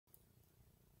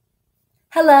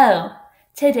Hello!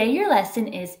 Today your lesson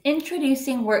is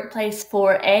Introducing Workplace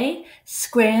 4A,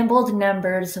 Scrambled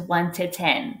Numbers 1 to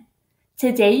 10.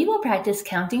 Today you will practice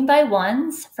counting by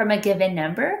ones from a given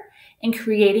number and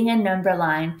creating a number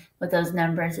line with those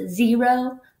numbers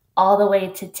 0 all the way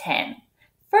to 10.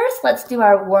 First, let's do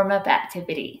our warm-up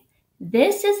activity.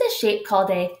 This is a shape called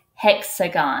a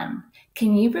hexagon.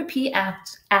 Can you repeat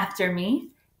after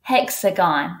me?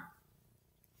 Hexagon.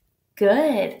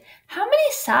 Good. How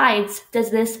many sides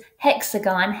does this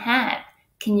hexagon have?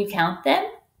 Can you count them?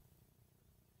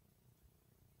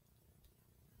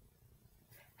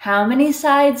 How many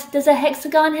sides does a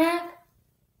hexagon have?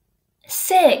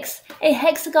 6. A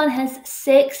hexagon has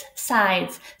 6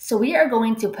 sides. So we are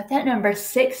going to put that number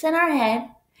 6 in our head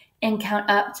and count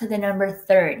up to the number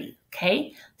 30.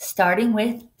 Okay? Starting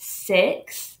with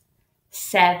 6,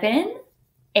 7,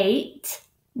 8,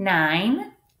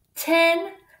 9,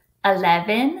 10,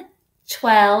 11,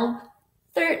 12,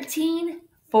 13,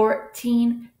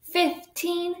 14,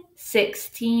 15,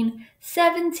 16,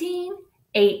 17,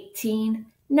 18,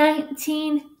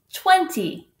 19,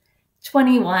 20,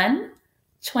 21,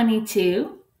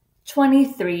 22,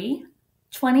 23,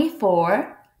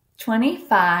 24,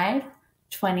 25,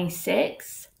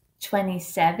 26,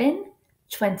 27,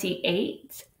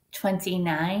 28,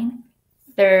 29,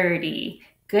 30.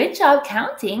 Good job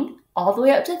counting all the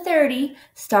way up to 30,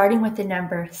 starting with the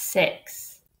number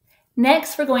 6.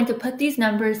 Next, we're going to put these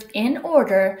numbers in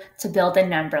order to build a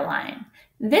number line.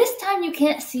 This time you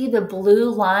can't see the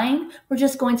blue line. We're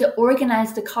just going to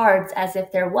organize the cards as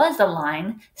if there was a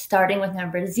line, starting with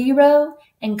number 0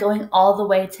 and going all the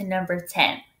way to number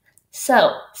 10.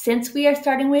 So, since we are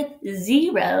starting with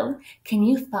 0, can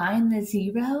you find the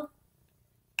 0?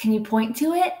 Can you point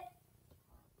to it?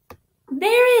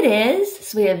 There it is.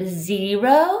 So we have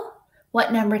 0.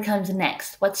 What number comes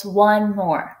next? What's one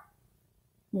more?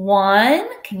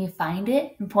 1. Can you find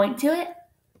it and point to it?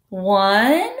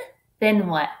 1. Then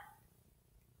what?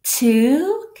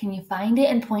 2. Can you find it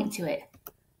and point to it?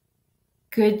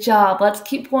 Good job. Let's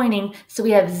keep pointing. So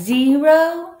we have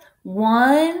 0,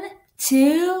 1,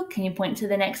 2. Can you point to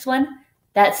the next one?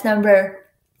 That's number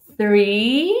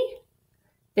 3.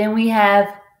 Then we have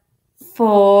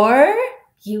 4.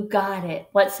 You got it.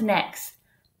 What's next?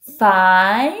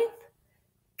 5.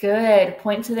 Good.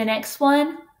 Point to the next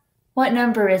one. What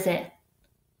number is it?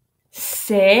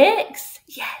 6.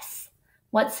 Yes.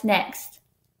 What's next?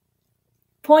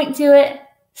 Point to it.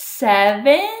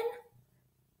 7.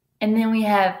 And then we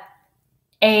have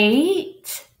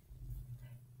 8.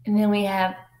 And then we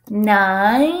have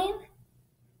 9.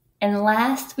 And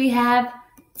last we have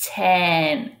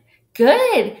 10.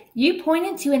 Good. You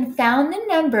pointed to and found the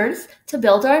numbers to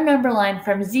build our number line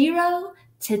from 0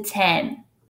 to 10.